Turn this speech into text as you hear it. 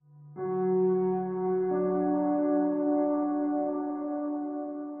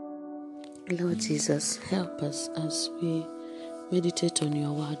Lord Jesus, help us as we meditate on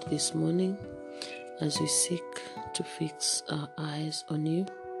your word this morning, as we seek to fix our eyes on you.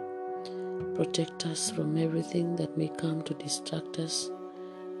 Protect us from everything that may come to distract us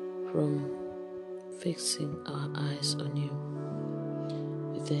from fixing our eyes on you.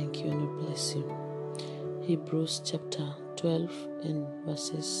 We thank you and we bless you. Hebrews chapter 12 and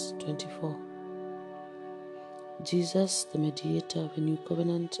verses 24. Jesus, the mediator of a new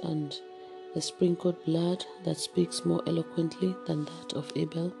covenant, and the sprinkled blood that speaks more eloquently than that of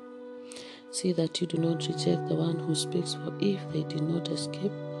Abel. See that you do not reject the one who speaks, for if they did not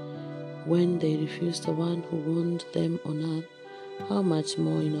escape when they refused the one who warned them on earth, how much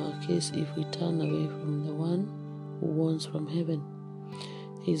more in our case if we turn away from the one who warns from heaven?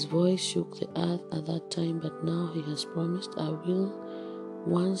 His voice shook the earth at that time, but now he has promised, I will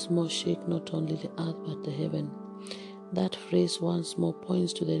once more shake not only the earth but the heaven. That phrase once more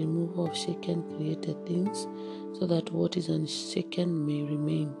points to the removal of shaken created things, so that what is unshaken may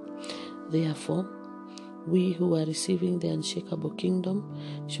remain. Therefore, we who are receiving the unshakable kingdom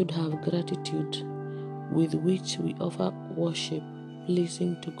should have gratitude with which we offer worship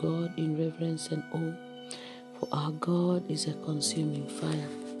pleasing to God in reverence and awe, for our God is a consuming fire.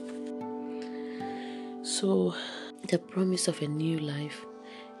 So, the promise of a new life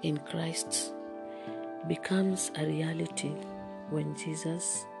in Christ becomes a reality when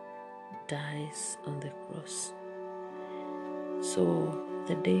Jesus dies on the cross. So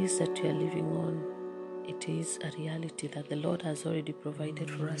the days that we are living on, it is a reality that the Lord has already provided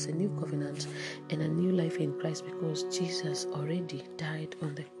for us a new covenant and a new life in Christ, because Jesus already died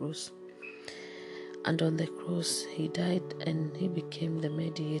on the cross. And on the cross, he died and he became the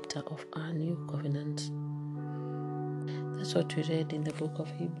mediator of our new covenant. That's what we read in the book of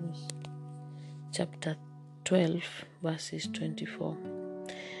Hebrews, chapter 12, verses 24.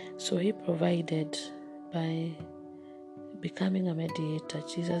 So he provided, by becoming a mediator,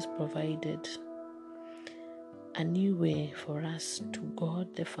 Jesus provided a new way for us to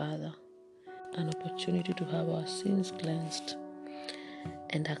God the Father, an opportunity to have our sins cleansed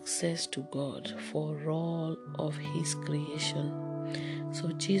and access to God for all of his creation. So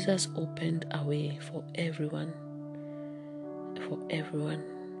Jesus opened a way for everyone.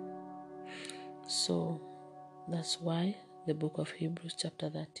 So that's why the book of Hebrews chapter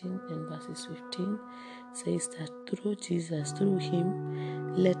 13 and verses 15 says that through Jesus, through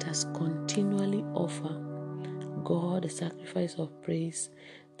him, let us continually offer God a sacrifice of praise,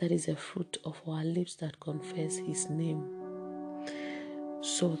 that is a fruit of our lips that confess his name.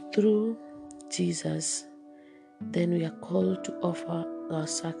 So through Jesus, then we are called to offer our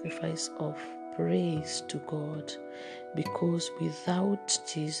sacrifice of praise to God, because without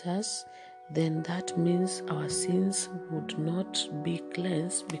Jesus, then that means our sins would not be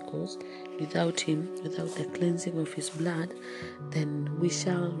cleansed, because without him, without the cleansing of his blood, then we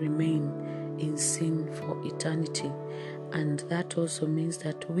shall remain in sin for eternity. And that also means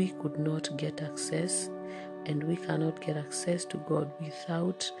that we could not get access, and we cannot get access to God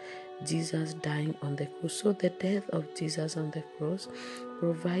without Jesus dying on the cross. So the death of Jesus on the cross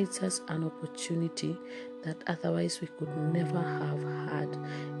provides us an opportunity that otherwise we could never have had.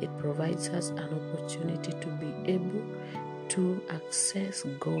 It provides us an opportunity to be able to access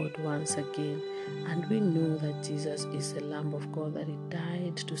God once again. And we know that Jesus is the Lamb of God, that he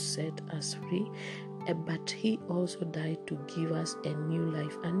died to set us free, but he also died to give us a new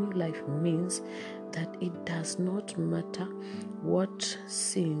life. A new life means that it does not matter what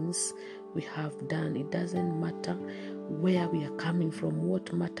sins we have done. It doesn't matter where we are coming from.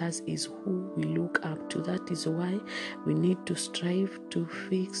 What matters is who we look up to. That is why we need to strive to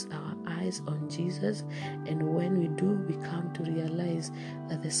fix our eyes on Jesus. And when we do, we come to realize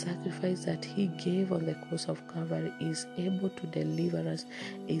that the sacrifice that he gave on the cross of Calvary is able to deliver us,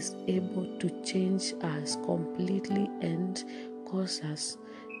 is able to change us completely and cause us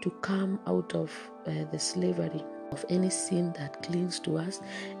to come out of the slavery of any sin that clings to us,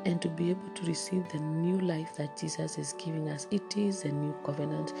 and to be able to receive the new life that Jesus is giving us. It is a new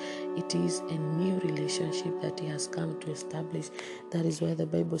covenant. It is a new relationship that he has come to establish. That is why the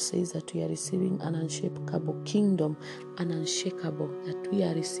Bible says that we are receiving an unshakable kingdom, that we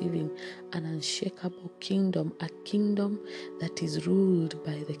are receiving an unshakable kingdom, a kingdom that is ruled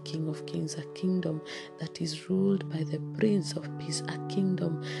by the King of Kings, a kingdom that is ruled by the Prince of Peace, a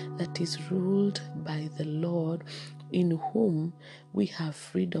kingdom that is ruled by the Lord in whom we have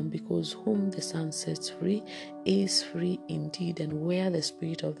freedom, because whom the Son sets free is free indeed. And where the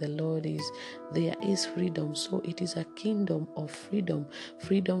Spirit of the Lord is, there is freedom. So it is a kingdom of freedom,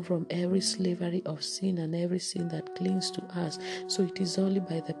 freedom from every slavery of sin and every sin that clings to us. So it is only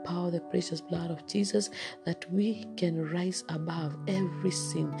by the power of the precious blood of Jesus that we can rise above every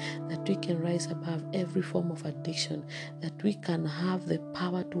sin, that we can rise above every form of addiction, that we can have the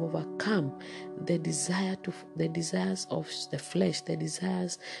power to overcome the desires of the flesh, the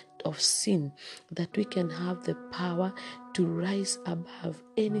desires of sin, that we can have the power to rise above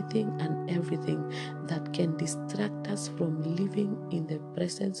anything and everything that can distract us from living in the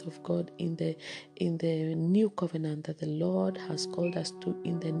presence of God, in the new covenant that the Lord has called us to,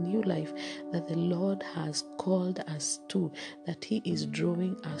 in the new life that the Lord has called us to, that He is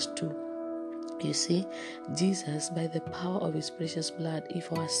drawing us to. You see, Jesus, by the power of His precious blood,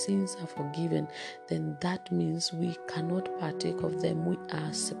 if our sins are forgiven, then that means we cannot partake of them. We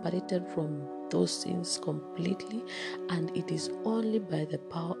are separated from those sins completely, and it is only by the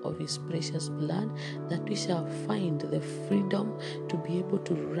power of His precious blood that we shall find the freedom to be able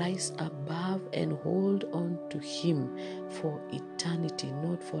to rise above and hold on to Him for eternity,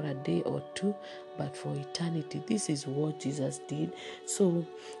 not for a day or two, but for eternity. This is what Jesus did. So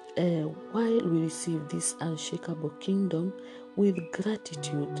while we receive this unshakable kingdom with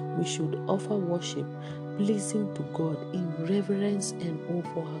gratitude, we should offer worship pleasing to God in reverence and awe,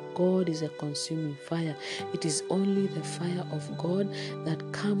 for our God is a consuming fire. It is only the fire of God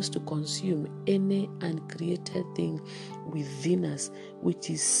that comes to consume any uncreated thing within us, which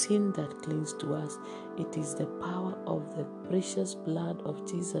is sin that clings to us. It is the power of the precious blood of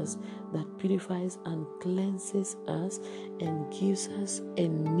Jesus that purifies and cleanses us and gives us a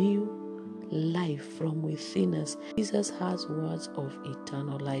new life from within us. Jesus has words of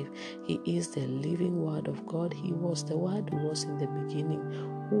eternal life. He is the living word of God. He was the word who was in the beginning,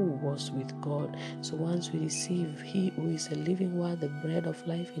 who was with God. So once we receive He who is the living word, the bread of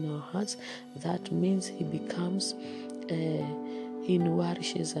life in our hearts, that means He becomes He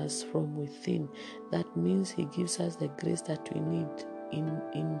nourishes us from within. That means He gives us the grace that we need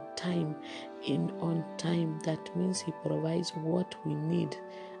on time. That means He provides what we need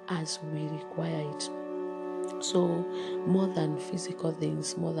as we require it. So more than physical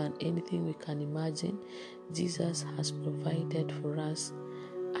things, more than anything we can imagine, Jesus has provided for us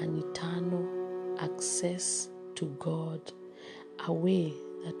an eternal access to God, a way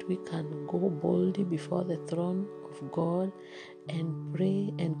that we can go boldly before the throne of God and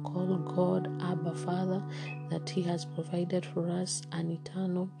pray and call God Abba Father, that He has provided for us an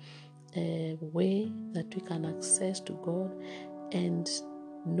eternal way that we can access to God and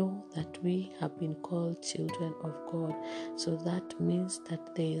know that we have been called children of God. So that means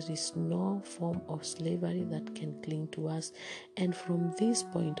that there is no form of slavery that can cling to us. And from this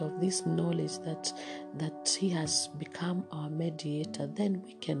point of this knowledge that He has become our mediator, then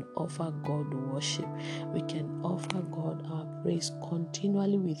we can offer God worship. We can offer God our praise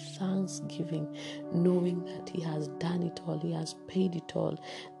continually with thanksgiving, knowing that He has done it all, He has paid it all,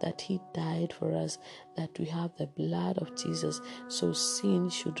 that He died for us, that we have the blood of Jesus. So sin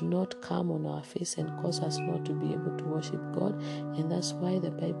should not come on our face and cause us not to be able to worship God. And that's why the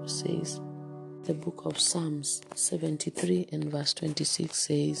Bible says, the book of Psalms 73 and verse 26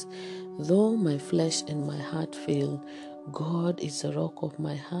 says, though my flesh and my heart fail, God is the rock of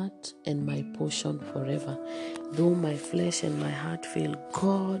my heart and my portion forever. Though my flesh and my heart fail,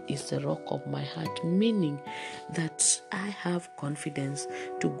 God is the rock of my heart, meaning that I have confidence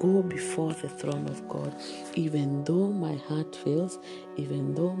to go before the throne of God. Even though my heart fails,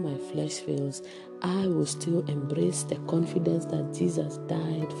 even though my flesh fails, I will still embrace the confidence that Jesus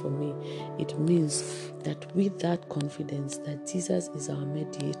died for me. It means that with that confidence that Jesus is our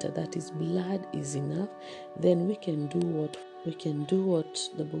mediator, that His blood is enough, then we can do what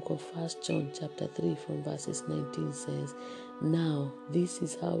the book of 1 John chapter 3 from verses 19 says. Now, this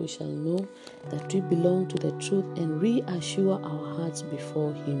is how we shall know that we belong to the truth and reassure our hearts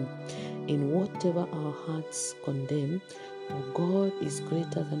before Him. In whatever our hearts condemn, for God is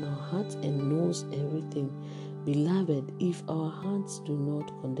greater than our hearts and knows everything. Beloved, if our hearts do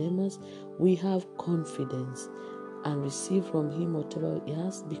not condemn us, we have confidence and receive from Him whatever we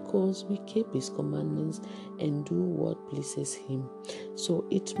ask, because we keep His commandments and do what pleases Him. So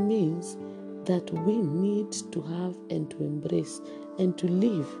it means that we need to have and to embrace and to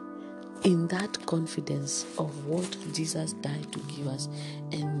live in that confidence of what Jesus died to give us.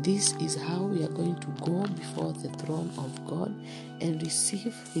 And this is how we are going to go before the throne of God and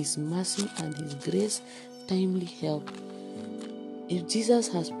receive His mercy and His grace, timely help If Jesus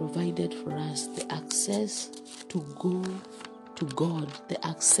has provided for us the access to go to God, the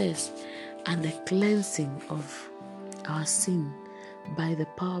access and the cleansing of our sin by the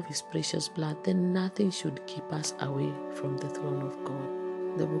power of His precious blood, then nothing should keep us away from the throne of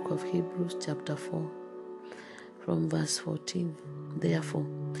God. The book of Hebrews chapter 4 from verse 14. Therefore,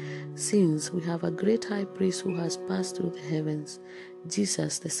 since we have a great high priest who has passed through the heavens,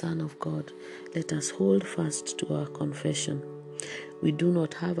 Jesus the Son of God, let us hold fast to our confession. We do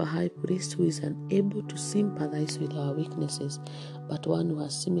not have a high priest who is unable to sympathize with our weaknesses, but one who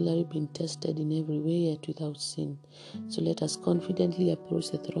has similarly been tested in every way yet without sin. So let us confidently approach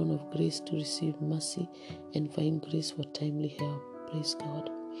the throne of grace to receive mercy and find grace for timely help. Praise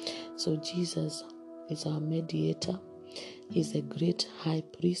God. So Jesus is our mediator. He's a great high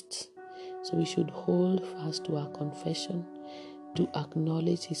priest. So we should hold fast to our confession, to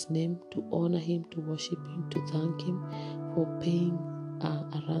acknowledge His name, to honor Him, to worship Him, to thank Him for paying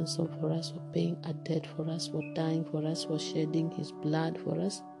a ransom for us, for paying a debt for us, for dying for us, for shedding His blood for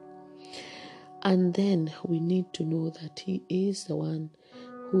us. And then we need to know that He is the one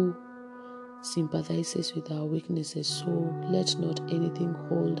who sympathizes with our weaknesses. So let not anything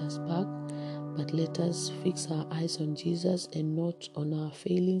hold us back, but let us fix our eyes on Jesus and not on our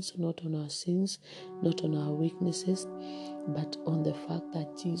failings, not on our sins, not on our weaknesses, but on the fact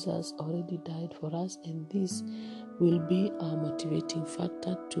that Jesus already died for us, and this will be our motivating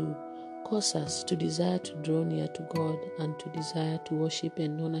factor to cause us to desire to draw near to God and to desire to worship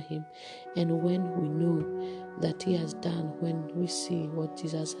and honor Him. And when we know that He has done, when we see what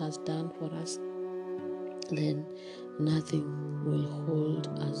Jesus has done for us, then nothing will hold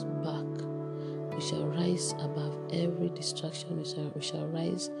us back. We shall rise above every distraction. We shall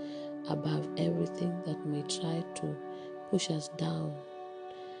rise above everything that may try to push us down,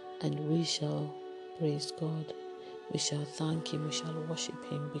 and we shall praise God. We shall thank Him, we shall worship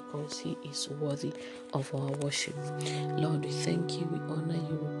Him, because He is worthy of our worship. Lord, we thank You, we honor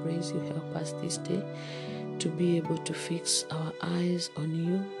You, we praise You. Help us this day to be able to fix our eyes on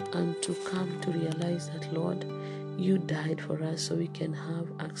You and to come to realize that, Lord, You died for us so we can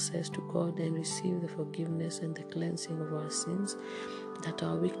have access to God and receive the forgiveness and the cleansing of our sins, that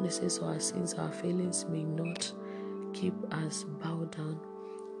our weaknesses, our sins, our failings may not keep us bowed down,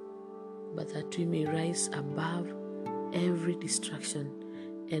 but that we may rise above every distraction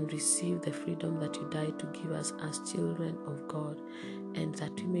and receive the freedom that You died to give us as children of God, and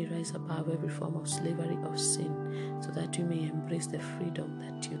that we may rise above every form of slavery of sin, so that we may embrace the freedom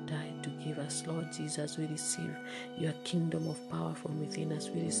that You died to give us. Lord Jesus, we receive Your kingdom of power from within us.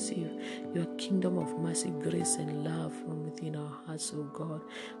 We receive Your kingdom of mercy, grace, and love from within our hearts, O God.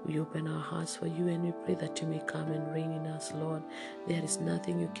 We open our hearts for You, and we pray that You may come and reign in us, Lord. There is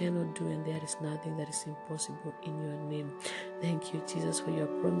nothing You cannot do, and there is nothing that is impossible in Your name. Thank You, Jesus, for Your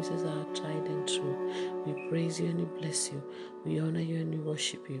promises are tried and true. We praise You and we bless You. We honor You and we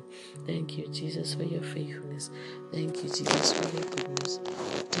worship You. Thank You, Jesus, for Your faithfulness. Thank You, Jesus, for Your goodness.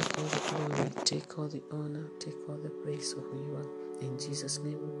 Take all the glory, take all the honor, take all the praise of who You are. In Jesus'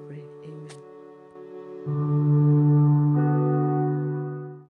 name we pray. Amen.